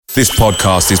This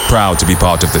podcast is proud to be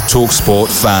part of the TalkSport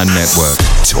Fan Network.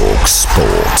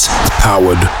 TalkSport.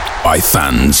 Powered by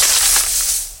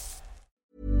fans.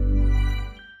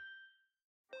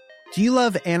 Do you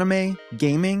love anime,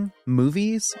 gaming,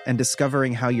 movies, and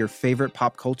discovering how your favorite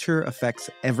pop culture affects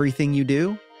everything you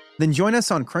do? Then join us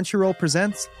on Crunchyroll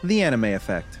Presents The Anime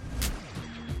Effect.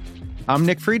 I'm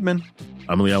Nick Friedman.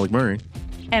 I'm Lee Alec Murray.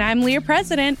 And I'm Leah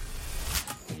President.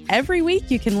 Every week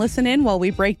you can listen in while we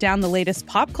break down the latest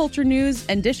pop culture news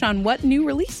and dish on what new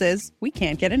releases we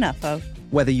can't get enough of.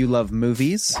 Whether you love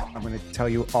movies, I'm going to tell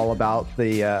you all about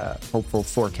the hopeful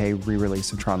 4K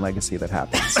re-release of Tron Legacy that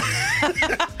happens.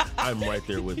 I'm right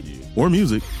there with you. Or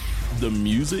music. The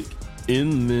music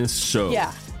in this show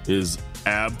is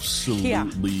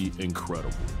absolutely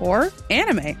incredible. Or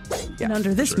anime. And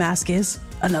under this mask is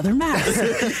another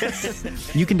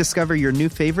mask. You can discover your new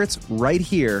favorites right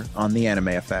here on The Anime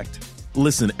Effect.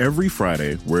 Listen every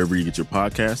Friday wherever you get your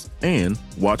podcast and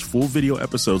watch full video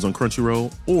episodes on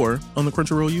Crunchyroll or on the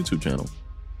Crunchyroll YouTube channel.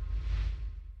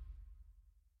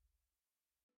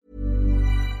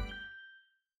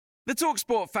 The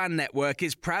TalkSport Fan Network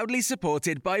is proudly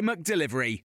supported by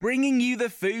McDelivery, bringing you the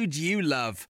food you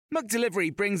love.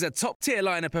 McDelivery brings a top-tier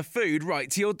lineup of food right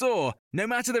to your door. No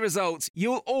matter the result,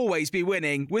 you'll always be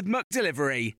winning with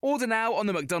McDelivery. Order now on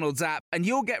the McDonald's app and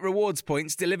you'll get rewards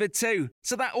points delivered too.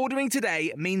 So that ordering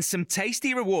today means some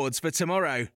tasty rewards for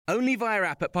tomorrow. Only via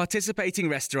app at participating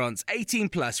restaurants. 18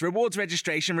 plus. Rewards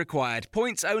registration required.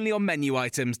 Points only on menu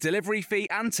items. Delivery fee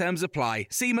and terms apply.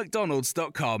 See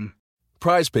mcdonalds.com.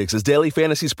 PrizePicks is daily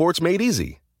fantasy sports made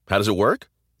easy. How does it work?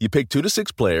 You pick 2 to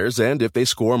 6 players, and if they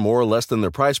score more or less than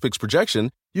their PrizePicks projection,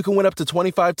 you can win up to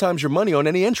 25 times your money on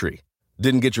any entry.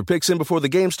 Didn't get your picks in before the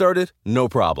game started? No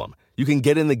problem. You can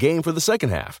get in the game for the second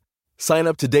half. Sign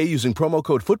up today using promo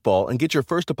code FOOTBALL and get your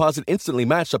first deposit instantly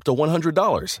matched up to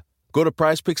 $100. Go to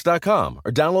prizepicks.com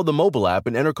or download the mobile app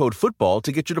and enter code FOOTBALL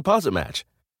to get your deposit match.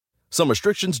 Some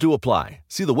restrictions do apply.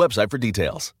 See the website for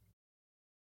details.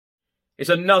 It's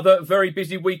another very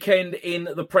busy weekend in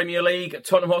the Premier League.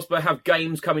 Tottenham Hotspur have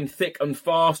games coming thick and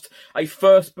fast. A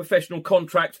first professional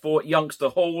contract for youngster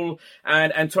Hall.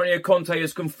 And Antonio Conte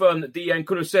has confirmed that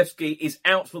Kulusevski is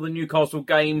out for the Newcastle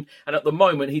game. And at the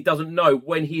moment, he doesn't know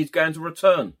when he is going to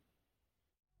return.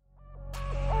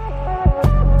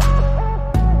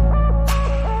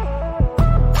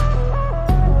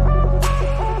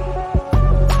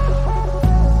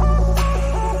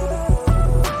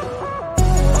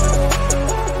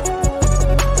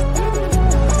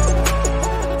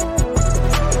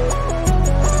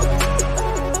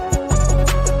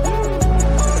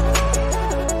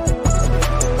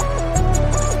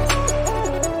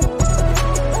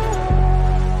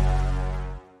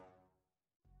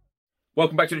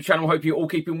 Welcome back to the channel. Hope you're all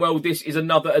keeping well. This is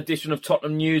another edition of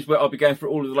Tottenham News, where I'll be going through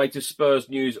all of the latest Spurs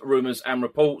news, rumours and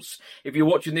reports. If you're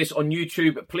watching this on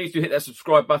YouTube, please do hit that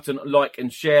subscribe button, like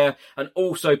and share, and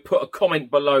also put a comment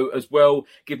below as well.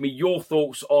 Give me your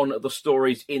thoughts on the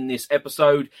stories in this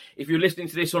episode. If you're listening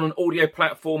to this on an audio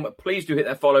platform, please do hit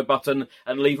that follow button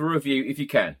and leave a review if you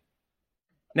can.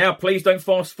 Now, please don't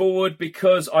fast forward,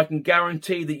 because I can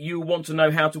guarantee that you want to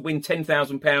know how to win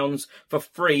 £10,000 for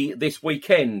free this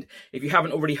weekend. If you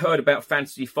haven't already heard about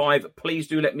Fantasy 5, please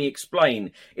do let me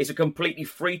explain. It's a completely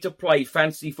free-to-play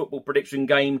fantasy football prediction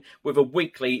game with a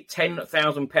weekly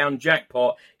 £10,000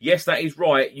 jackpot. Yes, that is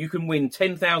right. You can win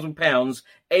 £10,000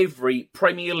 every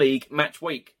Premier League match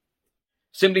week.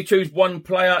 Simply choose one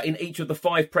player in each of the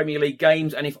 5 Premier League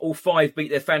games, and if all 5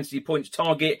 beat their fantasy points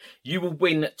target, you will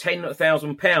win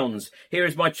 £10,000. Here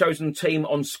is my chosen team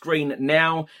on screen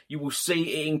now. You will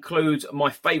see it includes my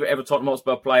favourite ever Tottenham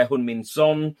Hotspur player, Heung-min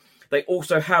Son. They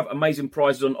also have amazing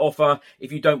prizes on offer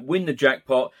if you don't win the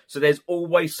jackpot, so there's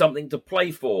always something to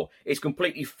play for. It's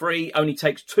completely free, only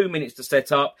takes 2 minutes to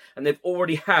set up, and they've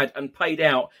already had and paid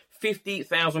out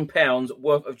 £50,000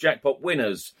 worth of jackpot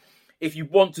winners. If you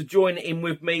want to join in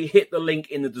with me, hit the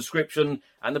link in the description,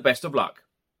 and the best of luck.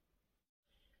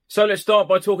 So let's start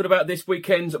by talking about this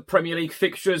weekend's Premier League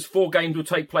fixtures. 4 games will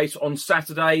take place on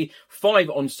Saturday, 5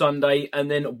 on Sunday,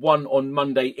 and then 1 on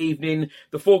Monday evening.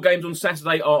 The 4 games on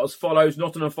Saturday are as follows.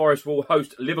 Nottingham Forest will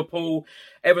host Liverpool.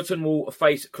 Everton will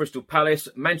face Crystal Palace.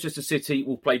 Manchester City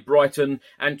will play Brighton.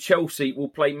 And Chelsea will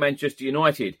play Manchester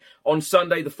United. On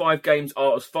Sunday, the 5 games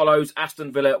are as follows.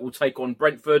 Aston Villa will take on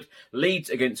Brentford. Leeds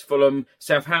against Fulham.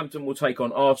 Southampton will take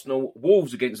on Arsenal.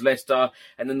 Wolves against Leicester.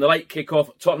 And then the late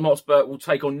kickoff, Tottenham Hotspur will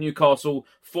take on Newcastle,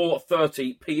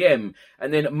 4:30 p.m.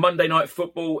 And then Monday Night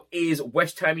Football is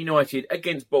West Ham United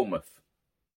against Bournemouth.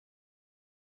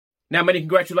 Now, many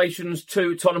congratulations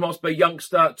to Tottenham Hotspur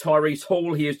youngster Tyrese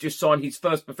Hall. He has just signed his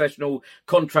first professional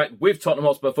contract with Tottenham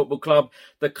Hotspur Football Club.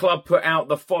 The club put out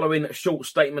the following short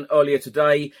statement earlier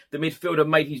today. The midfielder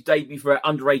made his debut for our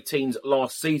under-18s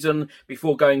last season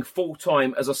before going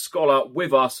full-time as a scholar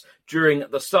with us during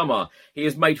the summer. He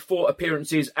has made 4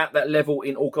 appearances at that level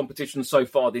in all competitions so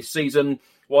far this season,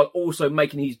 while also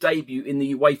making his debut in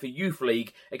the UEFA Youth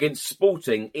League against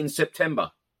Sporting in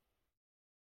September.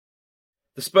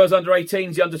 The Spurs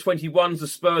under-18s, the under-21s, the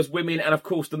Spurs women and, of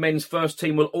course, the men's first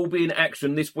team will all be in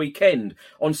action this weekend.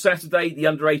 On Saturday, the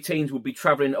under-18s will be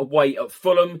travelling away at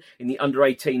Fulham in the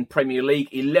under-18 Premier League,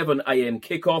 11 a.m.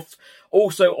 kickoff.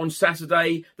 Also on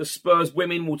Saturday, the Spurs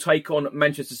women will take on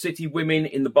Manchester City women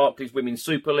in the Barclays Women's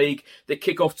Super League. The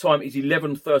kickoff time is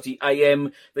 11:30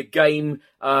 a.m. The game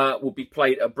will be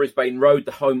played at Brisbane Road,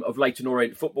 the home of Leyton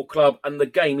Orient Football Club, and the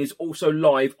game is also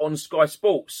live on Sky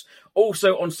Sports.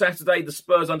 Also on Saturday, the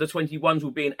Spurs under-21s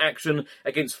will be in action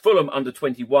against Fulham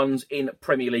under-21s in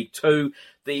Premier League 2.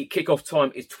 The kickoff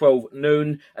time is 12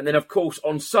 noon. And then, of course,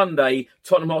 on Sunday,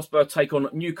 Tottenham Hotspur take on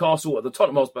Newcastle at the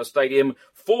Tottenham Hotspur Stadium,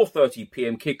 4:30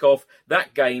 p.m. kickoff.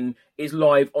 That game is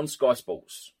live on Sky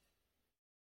Sports.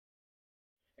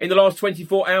 In the last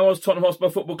 24 hours, Tottenham Hotspur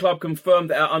Football Club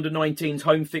confirmed that our under-19s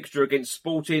home fixture against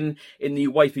Sporting in the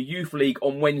UEFA Youth League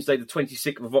on Wednesday, the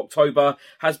 26th of October,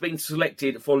 has been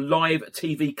selected for live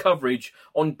TV coverage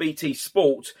on BT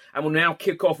Sport and will now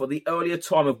kick off at the earlier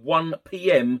time of 1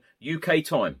 p.m. UK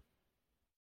time.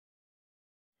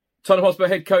 Tottenham Hotspur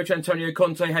head coach Antonio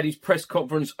Conte had his press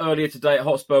conference earlier today at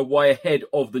Hotspur way ahead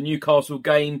of the Newcastle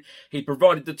game. He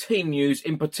provided the team news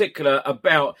in particular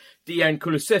about Dejan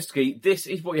Kulusevski. This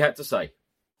is what he had to say.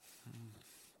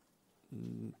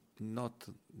 Not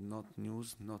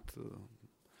news, not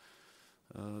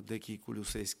Dejan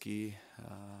Kulusevski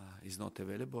is not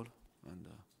available, and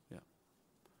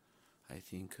I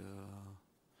think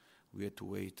we had to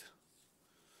wait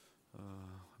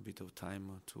a bit of time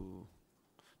to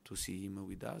see him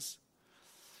with us.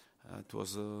 It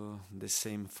was the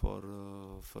same for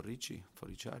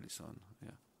Richarlison,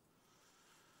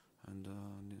 and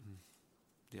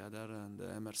the other, and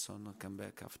Emerson came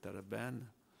back after a ban.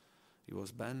 He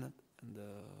was banned, and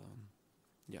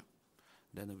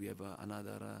then we have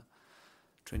another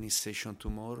training session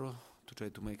tomorrow to try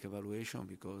to make evaluation,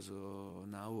 because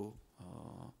now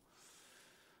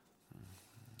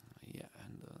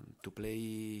and to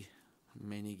play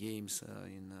many games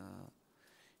in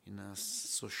a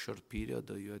so short period,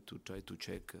 you have to try to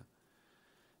check,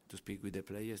 to speak with the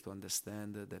players, to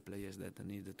understand the players that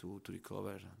need to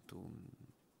recover,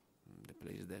 the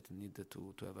players that need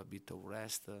to have a bit of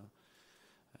rest,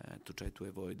 to try to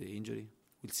avoid the injury.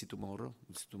 We'll see tomorrow,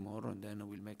 and then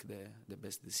we'll make the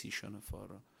best decision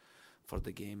for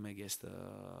the game against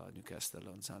Newcastle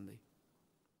on Sunday.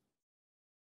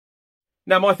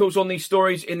 Now, my thoughts on these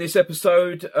stories in this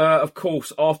episode, of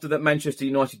course, after that Manchester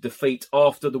United defeat,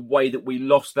 after the way that we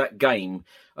lost that game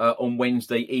on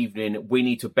Wednesday evening, we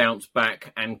need to bounce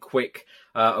back and quick.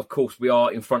 Of course, we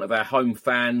are in front of our home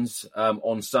fans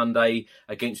on Sunday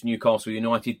against Newcastle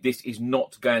United. This is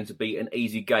not going to be an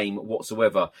easy game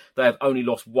whatsoever. They have only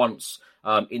lost once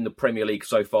in the Premier League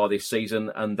so far this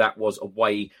season, and that was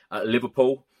away at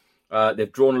Liverpool.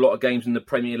 They've drawn a lot of games in the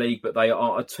Premier League, but they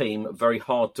are a team very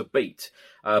hard to beat.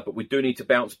 But we do need to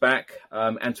bounce back.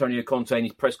 Antonio Conte in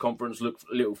his press conference looked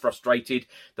a little frustrated.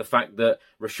 The fact that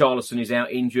Richarlison is out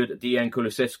injured, Dejan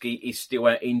Kulusevski is still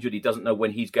out injured. He doesn't know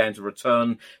when he's going to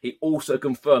return. He also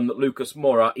confirmed that Lucas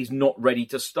Moura is not ready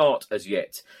to start as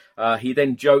yet. He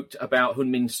then joked about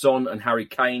Heung-min Son and Harry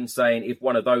Kane, saying if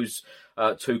one of those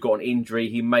two got an injury,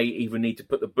 he may even need to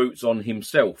put the boots on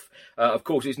himself. Of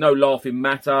course, it's no laughing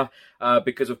matter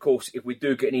because, of course, if we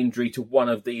do get an injury to one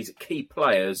of these key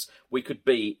players, we could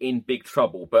be in big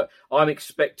trouble. But I'm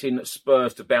expecting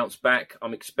Spurs to bounce back.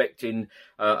 I'm expecting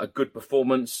a good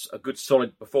performance, a good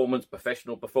solid performance,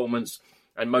 professional performance,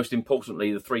 and most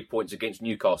importantly, the 3 points against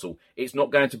Newcastle. It's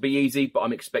not going to be easy, but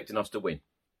I'm expecting us to win.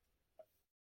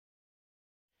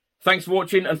 Thanks for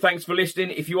watching and thanks for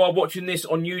listening. If you are watching this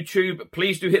on YouTube,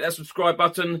 please do hit that subscribe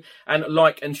button and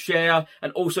like and share.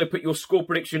 And also put your score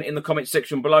prediction in the comment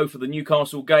section below for the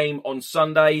Newcastle game on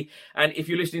Sunday. And if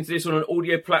you're listening to this on an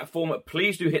audio platform,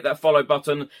 please do hit that follow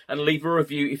button and leave a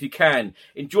review if you can.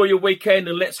 Enjoy your weekend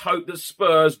and let's hope that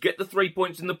Spurs get the 3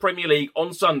 points in the Premier League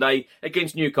on Sunday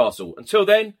against Newcastle. Until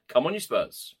then, come on you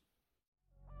Spurs.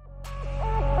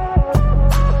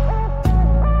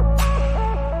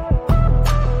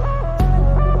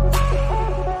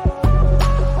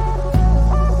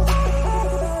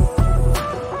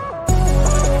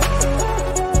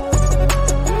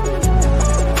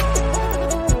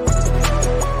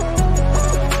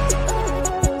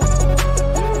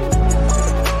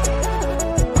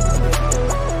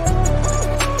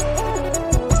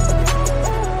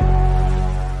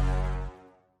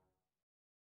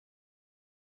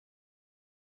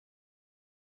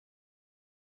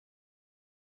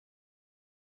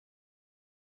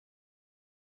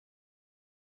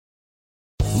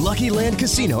 Lucky Land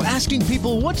Casino, asking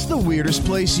people, what's the weirdest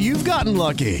place you've gotten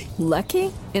lucky?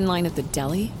 Lucky? In line at the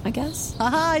deli, I guess?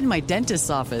 Aha, in my dentist's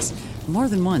office. More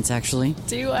than once, actually.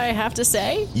 Do I have to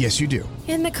say? Yes, you do.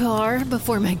 In the car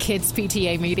before my kids'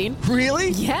 PTA meeting.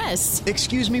 Really? Yes.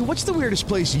 Excuse me, what's the weirdest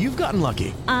place you've gotten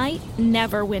lucky? I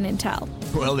never win and tell.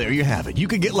 Well, there you have it. You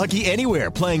can get lucky anywhere,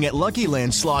 playing at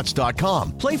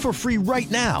LuckyLandSlots.com. Play for free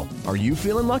right now. Are you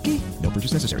feeling lucky? No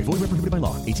purchase necessary. Void where prohibited by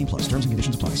law. 18+. Terms and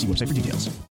conditions apply. See website for details.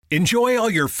 Enjoy all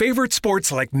your favorite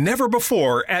sports like never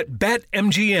before at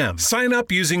BetMGM. Sign up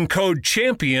using code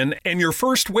CHAMPION and your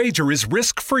first wager is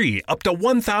risk-free up to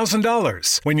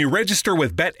 $1,000. When you register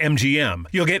with BetMGM,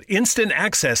 you'll get instant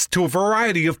access to a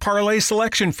variety of parlay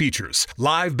selection features,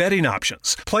 live betting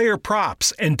options, player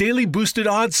props, and daily boosted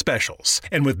odds specials.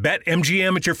 And with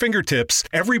BetMGM at your fingertips,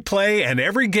 every play and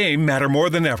every game matter more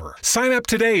than ever. Sign up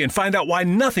today and find out why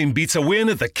nothing beats a win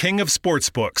at the King of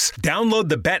Sportsbooks. Download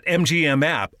the BetMGM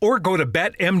app or go to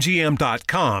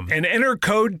BetMGM.com and enter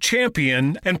code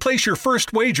CHAMPION and place your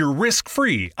first wager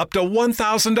risk-free up to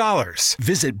 $1,000.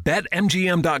 Visit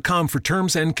BetMGM.com for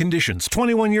terms and conditions.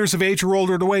 21 years of age or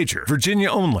older to wager. Virginia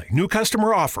only. New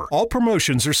customer offer. All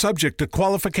promotions are subject to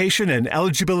qualification and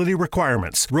eligibility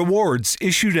requirements. Rewards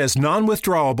issued as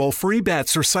non-withdrawable free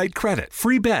bets or site credit.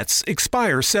 Free bets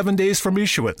expire 7 days from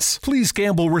issuance. Please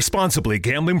gamble responsibly.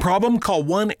 Gambling problem? Call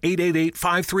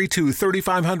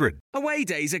 1-888-532-3500. Away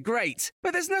days are great,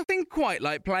 but there's nothing quite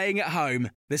like playing at home.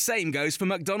 The same goes for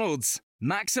McDonald's.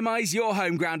 Maximise your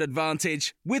home ground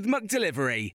advantage with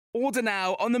McDelivery. Order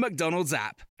now on the McDonald's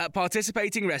app. At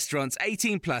participating restaurants,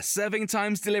 18+, serving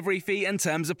times, delivery fee and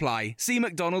terms apply. See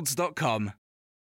mcdonalds.com.